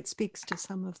I think it speaks to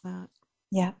some of that.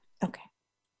 Yeah. Okay.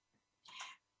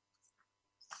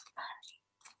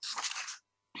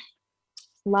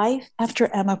 Life after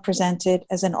Emma presented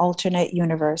as an alternate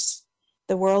universe.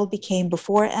 The world became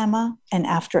before Emma and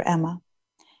after Emma.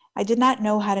 I did not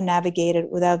know how to navigate it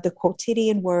without the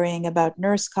quotidian worrying about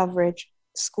nurse coverage,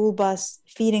 school bus,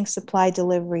 feeding supply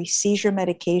delivery, seizure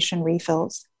medication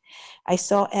refills. I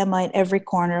saw Emma in every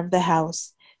corner of the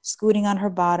house, scooting on her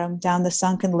bottom down the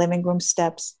sunken living room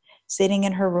steps, sitting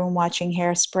in her room watching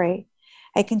Hairspray.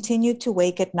 I continued to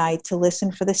wake at night to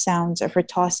listen for the sounds of her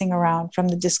tossing around from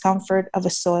the discomfort of a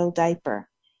soiled diaper.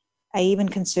 I even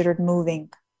considered moving.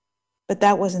 But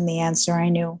that wasn't the answer, I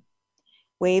knew.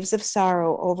 Waves of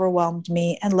sorrow overwhelmed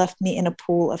me and left me in a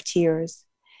pool of tears.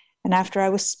 And after I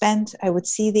was spent, I would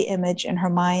see the image in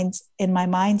my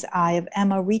mind's eye of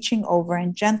Emma reaching over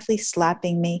and gently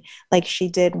slapping me like she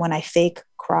did when I fake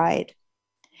cried.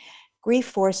 Grief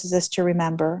forces us to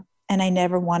remember, and I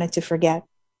never wanted to forget.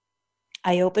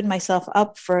 I opened myself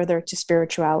up further to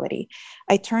spirituality.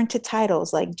 I turned to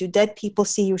titles like Do Dead People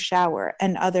See You Shower?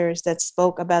 And others that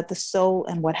spoke about the soul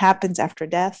and what happens after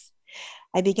death.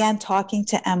 I began talking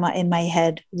to Emma in my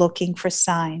head, looking for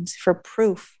signs, for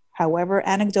proof, however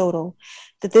anecdotal,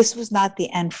 that this was not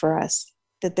the end for us,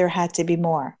 that there had to be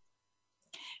more.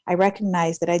 I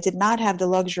recognized that I did not have the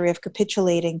luxury of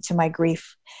capitulating to my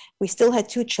grief. We still had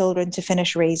 2 children to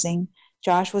finish raising.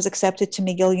 Josh was accepted to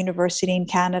McGill University in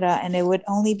Canada, and it would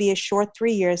only be a short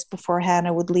 3 years before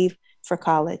Hannah would leave for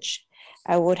college.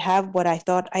 I would have what I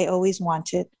thought I always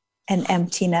wanted, an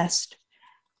empty nest.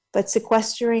 But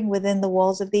sequestering within the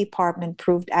walls of the apartment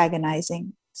proved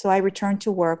agonizing, so I returned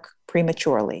to work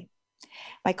prematurely.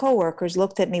 My coworkers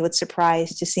looked at me with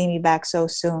surprise to see me back so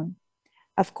soon.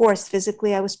 Of course,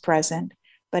 physically I was present,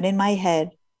 but my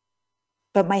head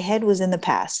was in the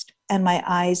past, and my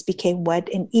eyes became wet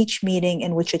in each meeting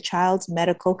in which a child's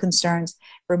medical concerns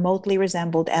remotely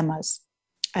resembled Emma's.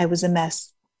 I was a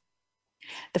mess.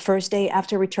 The first day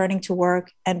after returning to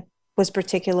work and was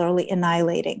particularly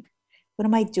annihilating. What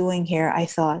am I doing here? I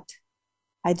thought.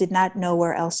 I did not know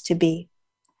where else to be.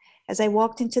 As I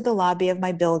walked into the lobby of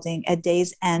my building at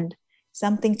day's end,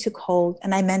 something took hold,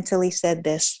 and I mentally said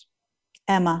this: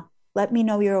 Emma, let me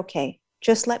know you're okay.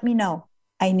 Just let me know.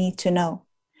 I need to know.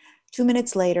 2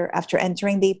 minutes later, after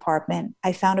entering the apartment,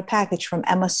 I found a package from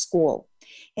Emma's school.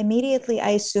 Immediately,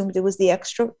 I assumed it was the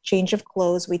extra change of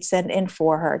clothes we'd sent in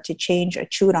for her to change a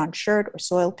chewed-on shirt or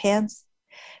soiled pants.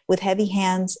 With heavy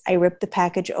hands, I ripped the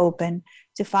package open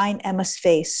to find Emma's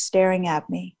face staring at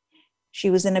me. She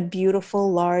was in a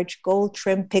beautiful, large,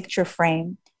 gold-trimmed picture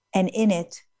frame, and in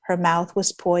it, her mouth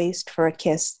was poised for a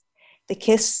kiss. The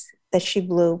kiss that she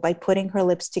blew by putting her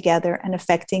lips together and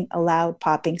affecting a loud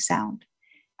popping sound.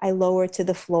 I lowered to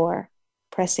the floor,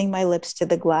 pressing my lips to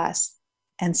the glass,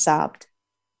 and sobbed.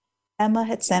 Emma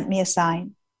had sent me a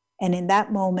sign, and in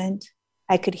that moment,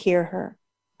 I could hear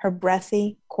her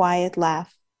breathy, quiet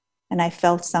laugh, and I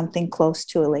felt something close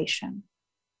to elation.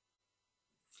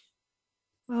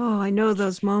 Oh, I know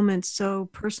those moments so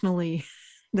personally.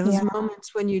 Those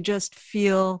moments when you just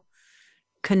feel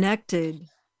connected.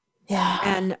 Yeah.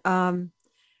 And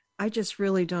I just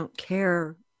really don't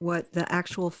care what the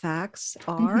actual facts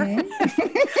are. Mm-hmm.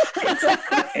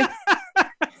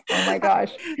 Oh my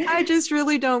gosh. I just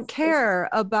really don't care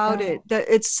about it. That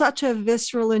it's such a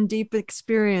visceral and deep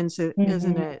experience,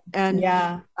 isn't it? And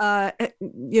I'm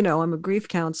a grief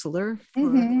counselor.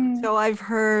 So I've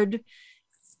heard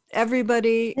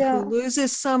everybody who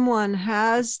loses someone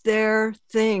has their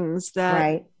things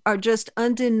that are just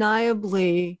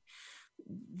undeniably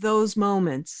those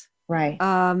moments. Right.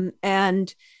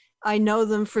 And I know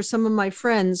them for some of my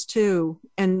friends too.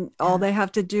 And all they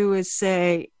have to do is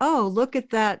say, oh, look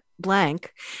at that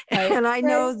blank. Right. And I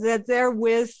know that they're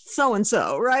with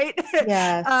so-and-so, right?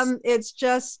 Yes. It's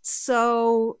just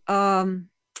so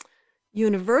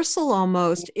universal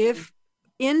almost if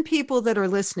in people that are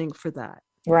listening for that.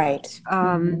 Right.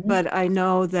 But I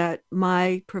know that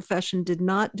my profession did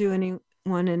not do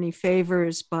anyone any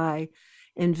favors by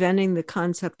inventing the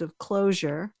concept of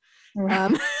closure.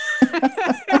 Right.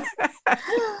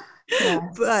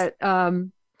 But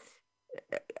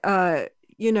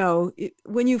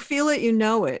when you feel it, you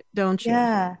know it, don't you?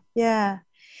 Yeah.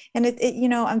 And it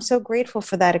I'm so grateful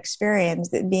for that experience,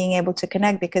 being able to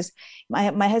connect, because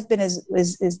my husband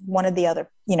is one of the other,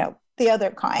 the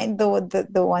other kind,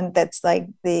 the one that's like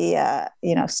the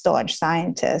staunch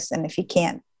scientist, and if he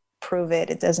can't prove it,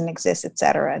 it doesn't exist,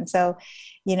 etc. And so,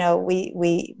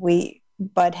 we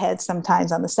butt heads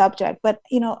sometimes on the subject, but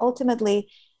ultimately,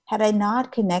 had I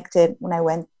not connected when I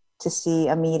went to see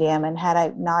a medium, and had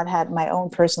I not had my own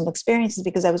personal experiences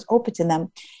because I was open to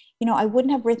them, I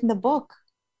wouldn't have written the book.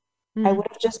 I would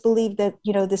have just believed that,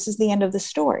 this is the end of the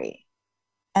story.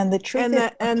 And the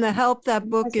truth and the help that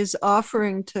book is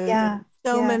offering to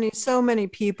so many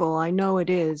people, I know it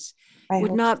is,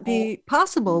 would not so. be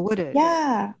possible, would it?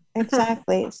 Yeah,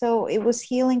 exactly. So it was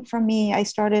healing for me. I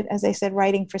started, as I said,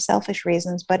 writing for selfish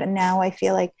reasons, but now I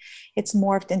feel like it's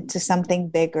morphed into something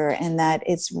bigger and that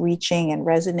it's reaching and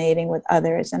resonating with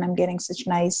others. And I'm getting such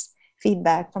nice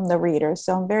feedback from the readers.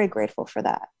 So I'm very grateful for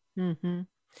that. Mm-hmm.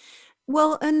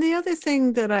 Well, and the other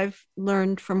thing that I've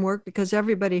learned from work, because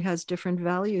everybody has different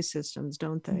value systems,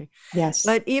 don't they? Yes.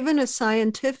 But even a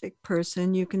scientific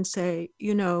person, you can say,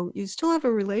 you still have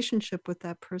a relationship with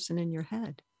that person in your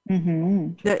head.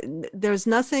 Mm-hmm. There's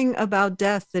nothing about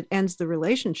death that ends the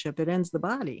relationship. It ends the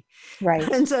body. Right.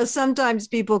 And so sometimes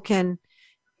people can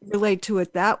relate to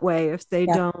it that way if they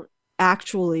don't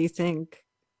actually think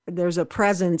there's a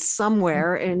presence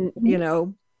somewhere in,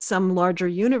 some larger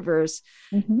universe.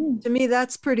 To me,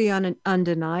 that's pretty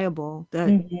undeniable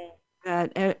that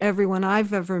everyone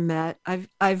I've ever met,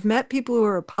 I've met people who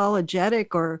are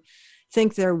apologetic or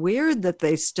think they're weird that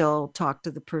they still talk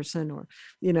to the person or,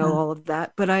 all of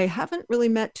that. But I haven't really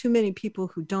met too many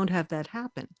people who don't have that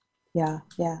happen. Yeah.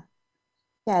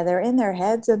 They're in their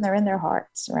heads and they're in their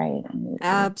hearts, right?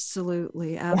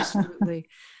 Absolutely.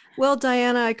 Well,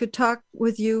 Diana, I could talk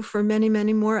with you for many,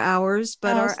 many more hours,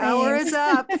 but our hour is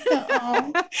up.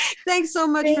 Thanks so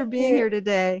much for being here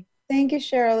today. Thank you,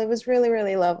 Cheryl. It was really,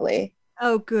 really lovely.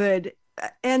 Oh, good.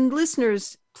 And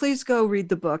listeners, please go read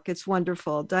the book. It's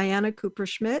wonderful. Diana Cooper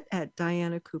Schmidt at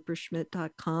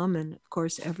dianacooperschmidt.com, and of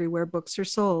course, everywhere books are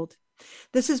sold.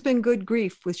 This has been Good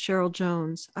Grief with Cheryl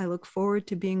Jones. I look forward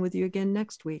to being with you again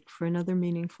next week for another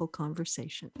meaningful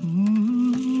conversation.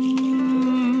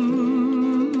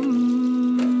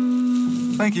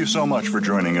 Thank you so much for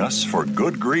joining us for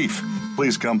Good Grief.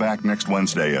 Please come back next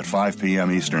Wednesday at 5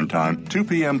 p.m. Eastern Time, 2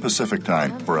 p.m. Pacific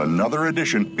Time for another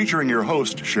edition featuring your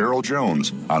host, Cheryl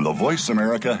Jones, on the Voice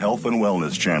America Health and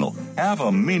Wellness Channel. Have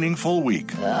a meaningful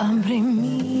week.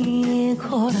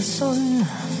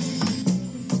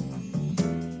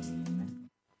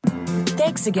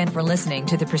 Thanks again for listening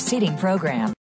to the preceding program